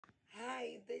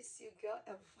This your girl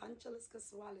Evangelist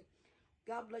Kasawale.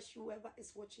 God bless you whoever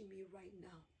is watching me right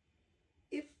now.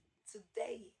 If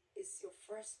today is your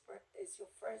first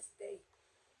day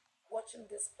watching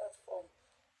this platform,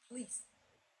 please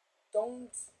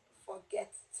don't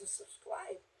forget to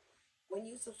subscribe. When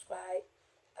you subscribe,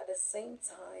 at the same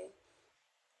time,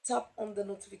 tap on the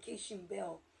notification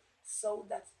bell so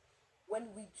that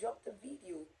when we drop the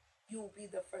video, you'll be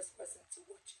the first person to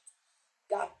watch it.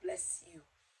 God bless you.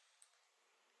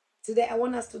 Today, I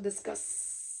want us to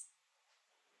discuss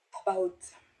about,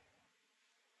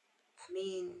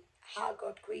 how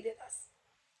God created us.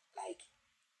 Like,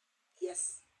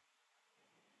 yes,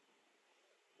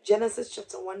 Genesis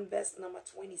chapter 1, verse number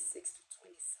 26 to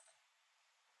 27.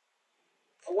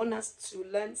 I want us to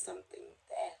learn something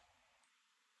there.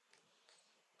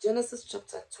 Genesis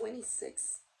chapter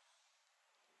 26.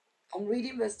 I'm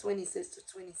reading verse 26 to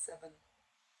 27.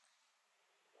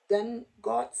 Then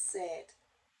God said,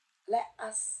 let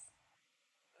us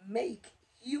make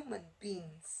human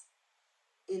beings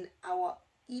in our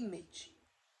image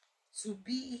to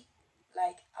be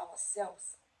like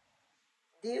ourselves.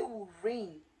 They will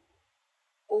reign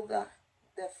over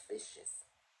the fishes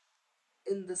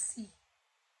in the sea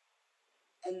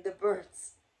and the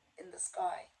birds in the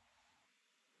sky,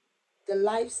 the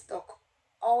livestock,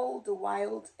 all the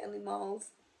wild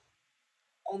animals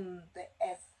on the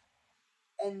earth,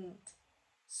 and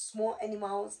small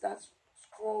animals that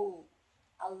crawl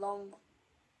along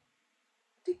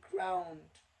the ground.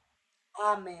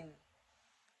 Amen.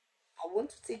 I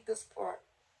want to take this part.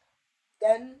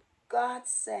 Then God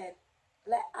said,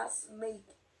 let us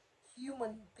make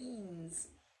human beings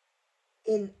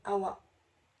in our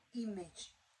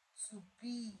image to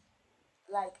be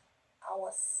like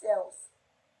ourselves.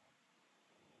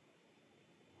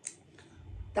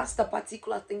 That's the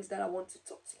particular things that I want to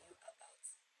talk to you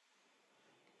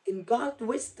about. In God's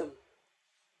wisdom,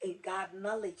 in God's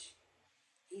knowledge,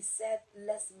 He said,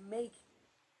 let's make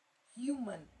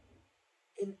human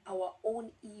in our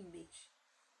own image.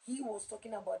 He was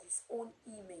talking about His own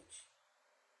image.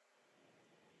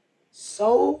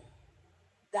 So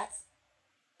that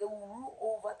they will rule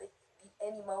over the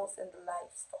animals and the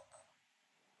livestock.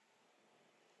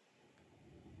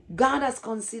 God has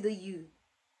considered you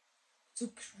to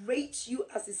create you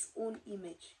as His own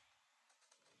image.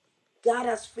 God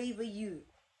has favored you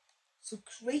to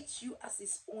create you as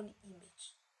His own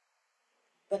image.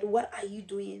 But what are you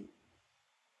doing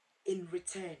in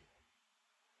return?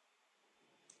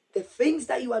 The things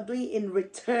that you are doing in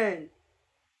return,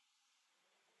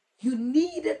 you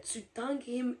needed to thank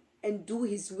Him and do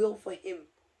His will for Him.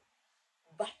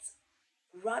 But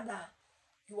rather,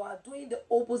 you are doing the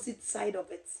opposite side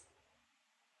of it.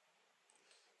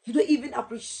 You don't even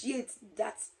appreciate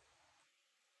that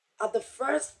at the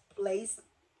first place,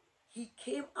 He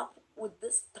came up with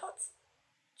this thought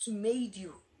to make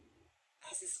you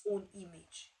as His own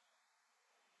image.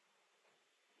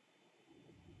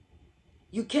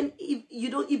 You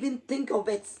don't even think of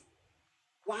it.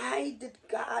 Why did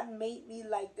God make me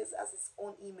like this as His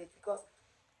own image? Because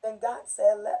then God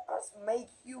said, let us make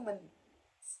human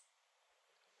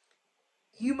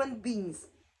beings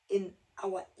in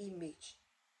our image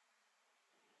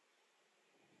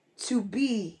to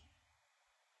be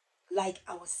like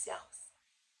ourselves.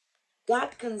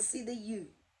 God considered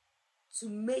you to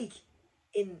make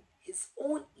in His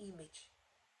own image.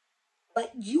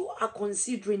 But you are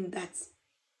considering that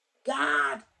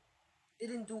God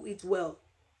didn't do it well.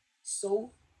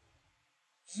 So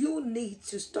you need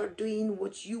to start doing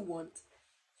what you want.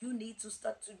 You need to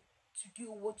start to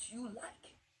do what you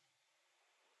like.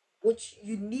 What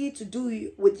you need to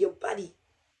do with your body.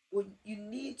 What you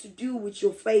need to do with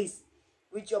your face,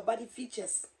 with your body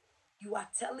features. You are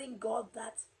telling God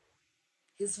that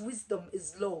His wisdom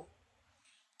is low.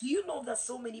 Do you know that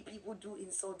so many people do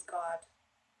insult God?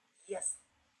 Yes.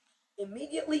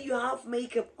 Immediately you have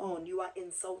makeup on, you are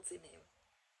insulting Him.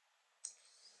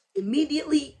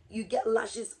 Immediately you get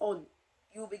lashes on,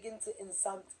 you begin to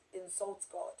insult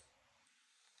God.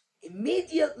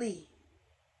 Immediately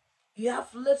you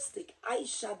have lipstick,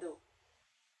 eyeshadow.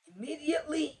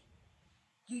 Immediately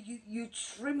you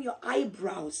trim your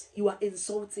eyebrows, you are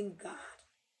insulting God.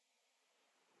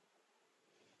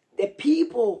 The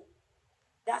people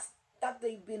that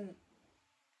they've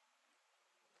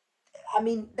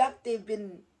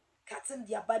been cutting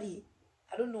their body.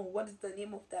 I don't know what is the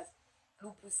name of that.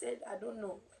 Lupus said, I don't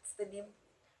know what's the name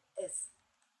is.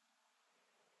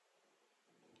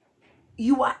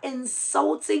 You are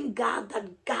insulting God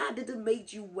that God didn't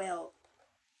make you well.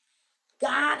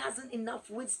 God hasn't enough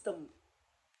wisdom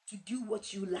to do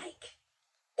what you like.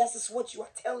 That is what you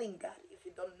are telling God if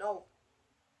you don't know.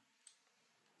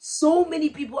 So many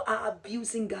people are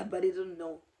abusing God, but they don't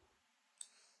know.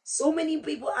 So many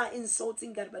people are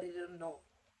insulting God, but they don't know.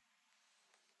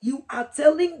 You are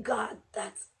telling God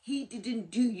that He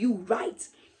didn't do you right.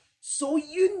 So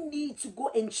you need to go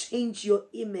and change your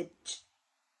image.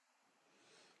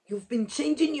 You've been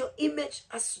changing your image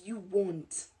as you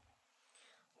want.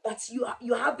 But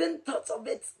you haven't thought of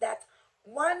it that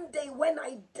one day when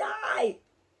I die,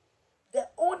 the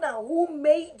owner who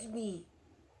made me,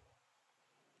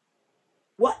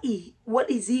 what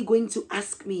is he going to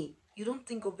ask me? You don't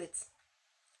think of it.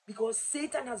 Because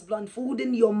Satan has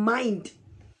blindfolded your mind.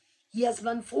 He has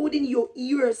blindfolded your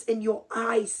ears and your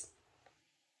eyes.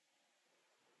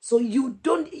 So you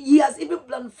don't, he has even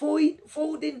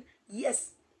blindfolded,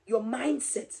 yes, your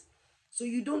mindset. So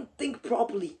you don't think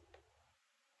properly.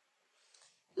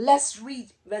 Let's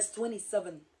read verse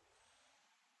 27.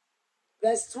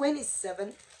 Verse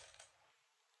 27,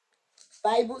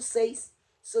 Bible says,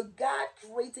 so God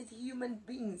created human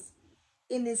beings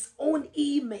in his own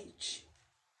image.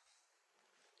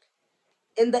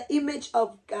 In the image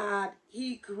of God,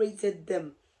 he created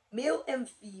them. Male and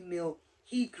female,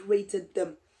 he created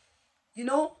them. You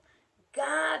know,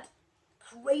 God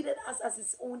created us as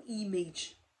his own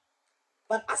image.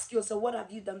 But ask yourself, what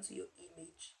have you done to your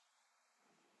image?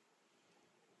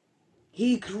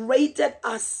 He created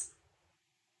us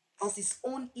as his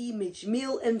own image,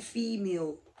 male and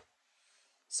female.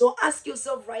 So ask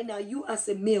yourself right now, you as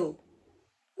a male,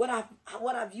 what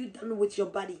have you done with your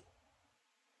body?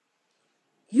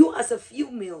 You as a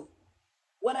female,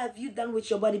 what have you done with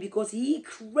your body? Because he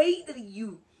created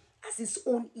you as his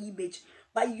own image,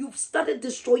 but you've started to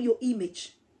destroy your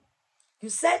image. You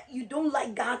said you don't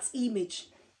like God's image,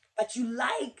 but you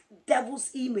like devil's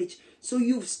image. So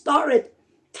you've started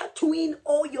tattooing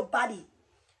all your body,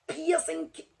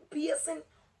 piercing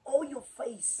all your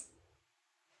face,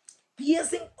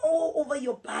 piercing all over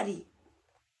your body,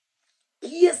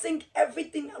 piercing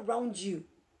everything around you.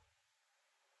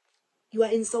 You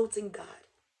are insulting God.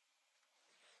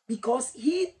 Because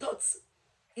he thought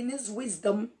in his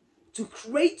wisdom to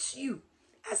create you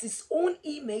as his own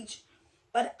image,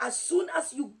 but as soon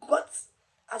as you've gotten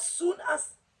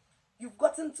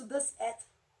to this earth,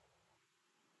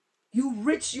 you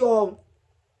reach your,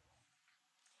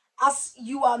 as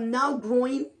you are now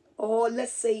growing, or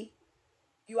let's say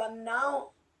you are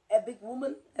now a big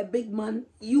woman, a big man,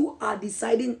 you are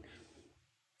deciding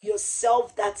to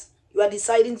yourself that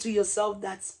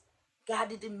God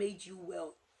didn't make you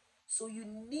well. So you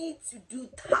need to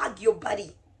tag your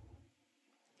body.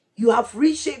 You have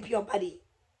reshaped your body.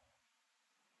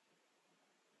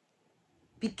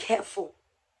 Be careful.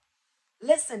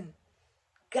 Listen,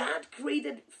 God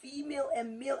created female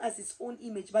and male as his own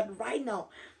image. But right now,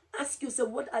 ask yourself,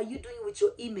 what are you doing with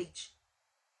your image?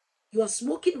 You are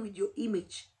smoking with your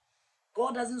image.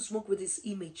 God doesn't smoke with his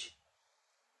image.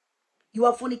 You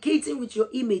are fornicating with your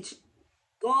image.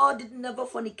 God never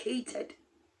fornicated.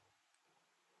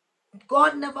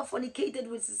 God never fornicated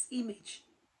with his image.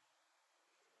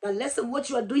 But listen, what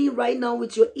you are doing right now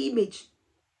with your image,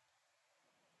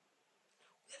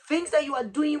 the things that you are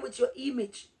doing with your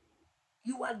image,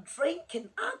 you are drinking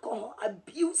alcohol,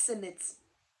 abusing it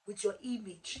with your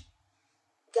image.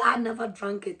 God never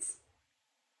drank it.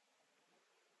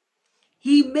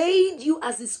 He made you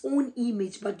as his own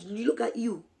image, but look at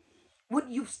you. What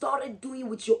you've started doing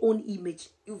with your own image,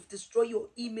 you've destroyed your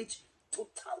image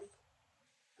totally.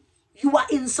 You are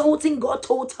insulting God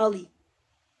totally.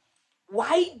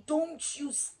 Why don't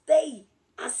you stay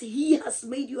as he has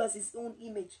made you as his own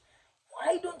image?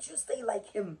 Why don't you stay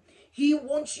like him? He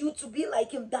wants you to be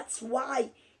like him. That's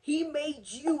why he made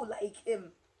you like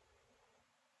him.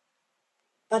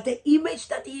 But the image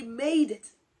that he made it,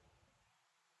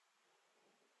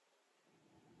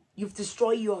 you've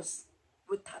destroyed yours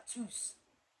with tattoos.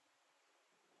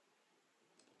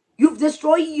 You've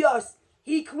destroyed yours.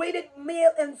 He created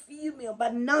male and female,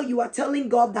 but now you are telling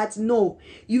God that no,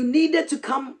 you needed to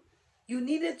come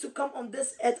on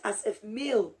this earth as a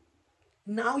male.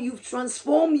 Now you've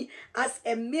transformed as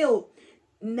a male.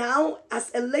 Now,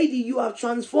 as a lady, you have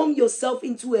transformed yourself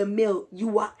into a male.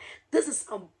 This is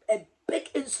a big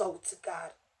insult to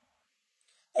God.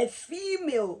 A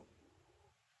female,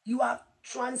 you have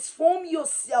transformed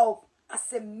yourself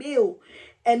as a male,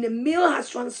 and the male has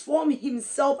transformed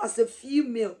himself as a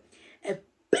female. A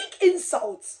big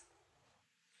insult.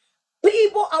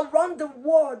 People around the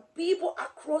world, people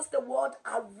across the world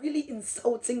are really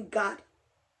insulting God.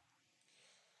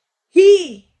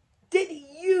 He did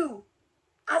you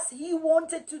as he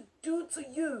wanted to do to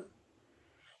you.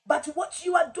 But what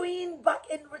you are doing back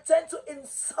in return to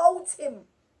insult him,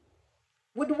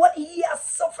 with what he has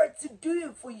suffered to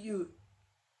do for you.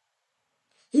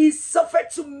 He suffered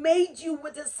to make you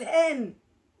with his hand.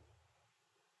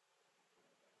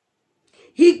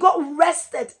 He got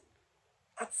rested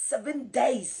at 7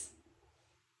 days.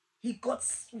 He got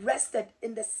rested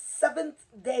in the 7th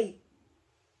day.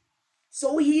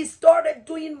 So he started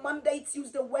doing Monday,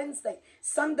 Tuesday, Wednesday,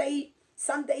 Sunday,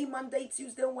 Monday,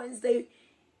 Tuesday, Wednesday,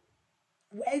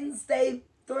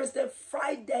 Thursday,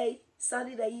 Friday,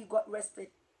 Saturday, he got rested.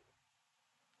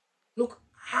 Look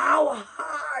how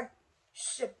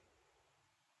hardship,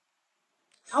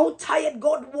 how tired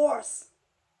God was,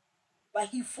 but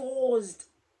he forced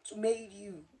to make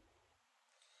you.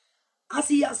 As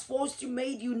he has forced to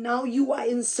make you, now you are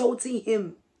insulting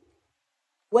him.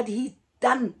 What he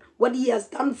has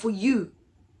done for you,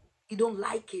 you don't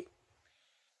like it.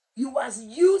 You was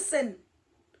using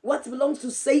what belongs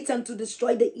to Satan to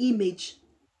destroy the image.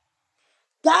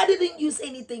 God didn't use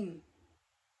anything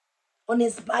on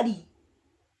his body.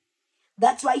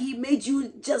 That's why he made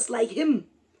you just like him,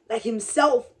 like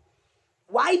himself.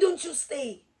 Why don't you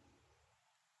stay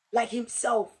like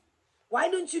himself? Why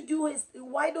don't you do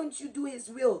his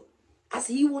will as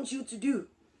he wants you to do?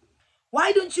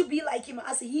 Why don't you be like him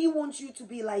as he wants you to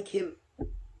be like him?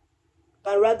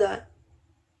 But rather,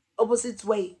 opposite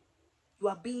way, you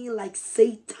are being like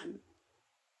Satan.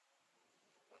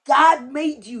 God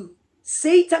made you.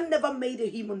 Satan never made a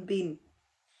human being.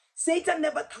 Satan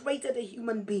never created a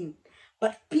human being.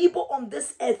 But people on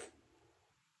this earth,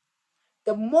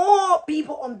 the more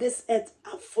people on this earth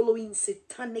are following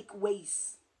satanic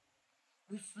ways.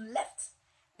 We've left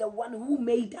the one who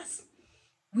made us.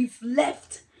 We've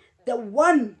left the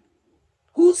one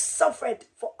who suffered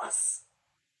for us.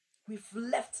 We've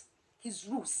left his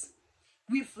rules.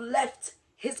 We've left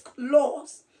his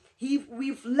laws.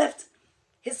 We've left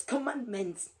his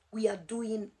commandments. We are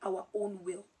doing our own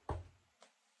will.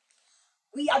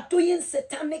 We are doing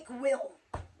satanic will.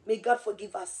 May God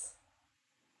forgive us.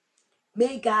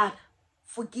 May God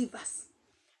forgive us.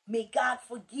 May God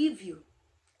forgive you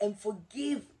and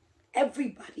forgive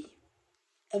everybody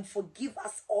and forgive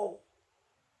us all.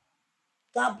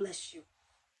 God bless you.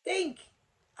 Think,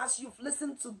 as you've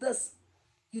listened to this,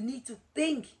 you need to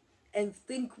think and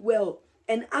think well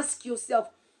and ask yourself,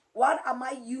 what am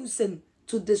I using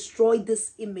to destroy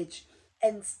this image?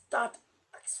 And start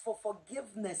ask for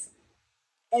forgiveness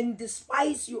and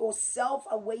despise yourself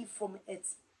away from it.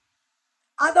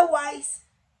 Otherwise,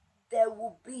 there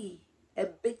will be a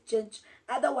big change.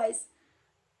 Otherwise,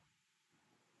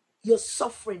 your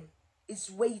suffering is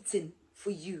waiting for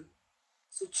you.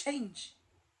 So change.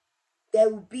 There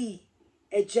will be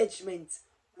a judgment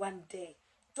one day.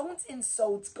 Don't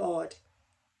insult God.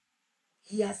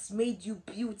 He has made you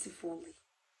beautifully.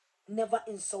 Never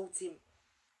insult him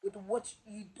with what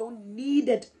you don't need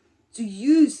it to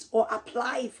use or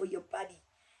apply for your body.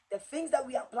 The things that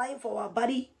we are applying for our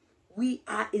body, we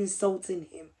are insulting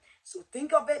him. So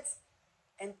think of it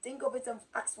and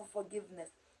ask for forgiveness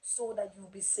so that you'll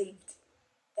be saved.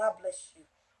 God bless you.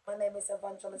 My name is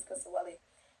Evangelist Kasawale.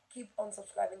 Keep on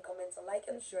subscribing, comment, like,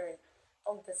 and share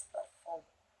on this platform.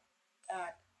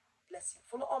 God bless you.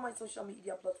 Follow all my social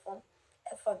media platforms.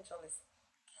 Evangelist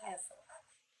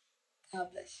Kasawale. God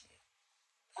bless you.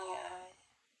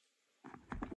 Bye.